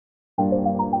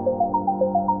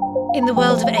In the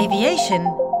world of aviation,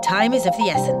 time is of the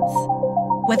essence.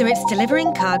 Whether it's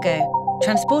delivering cargo,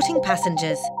 transporting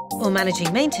passengers, or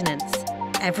managing maintenance,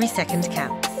 every second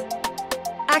counts.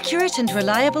 Accurate and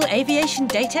reliable aviation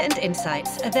data and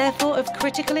insights are therefore of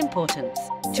critical importance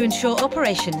to ensure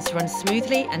operations run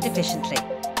smoothly and efficiently.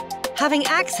 Having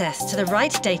access to the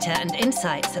right data and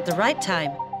insights at the right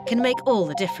time can make all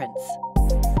the difference.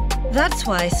 That's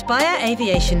why Spire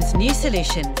Aviation's new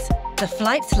solutions, the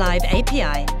Flights Live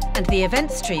API and the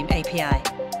Event Stream API,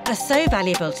 are so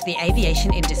valuable to the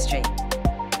aviation industry.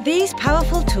 These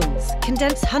powerful tools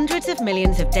condense hundreds of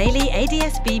millions of daily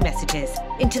ADS-B messages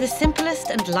into the simplest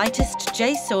and lightest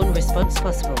JSON response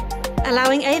possible,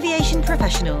 allowing aviation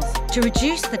professionals to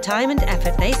reduce the time and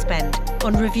effort they spend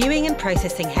on reviewing and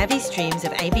processing heavy streams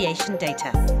of aviation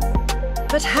data.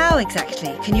 But how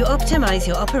exactly can you optimize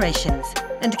your operations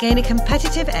and gain a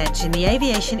competitive edge in the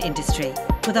aviation industry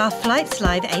with our Flights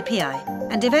Live API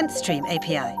and Event Stream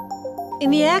API?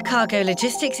 In the air cargo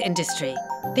logistics industry,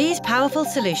 these powerful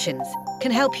solutions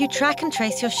can help you track and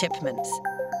trace your shipments,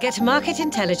 get market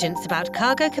intelligence about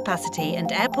cargo capacity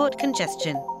and airport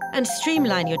congestion, and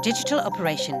streamline your digital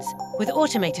operations with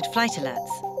automated flight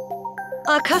alerts.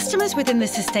 Our customers within the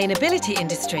sustainability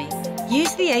industry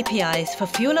use the APIs for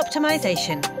fuel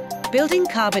optimization, building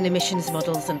carbon emissions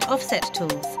models and offset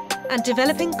tools, and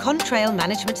developing contrail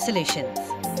management solutions.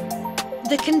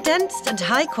 The condensed and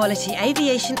high-quality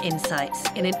aviation insights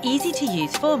in an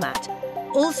easy-to-use format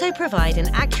also provide an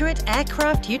accurate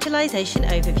aircraft utilization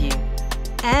overview,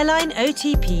 airline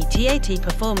OTP TAT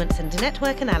performance and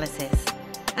network analysis,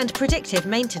 and predictive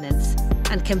maintenance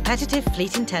and competitive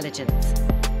fleet intelligence,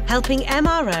 helping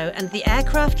MRO and the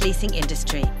aircraft leasing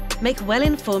industry make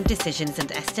well-informed decisions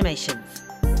and estimations.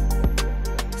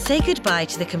 Say goodbye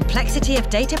to the complexity of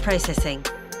data processing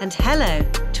and hello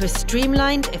to a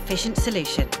streamlined, efficient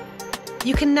solution.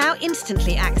 You can now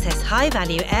instantly access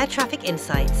high-value air traffic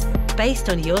insights based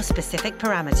on your specific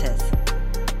parameters.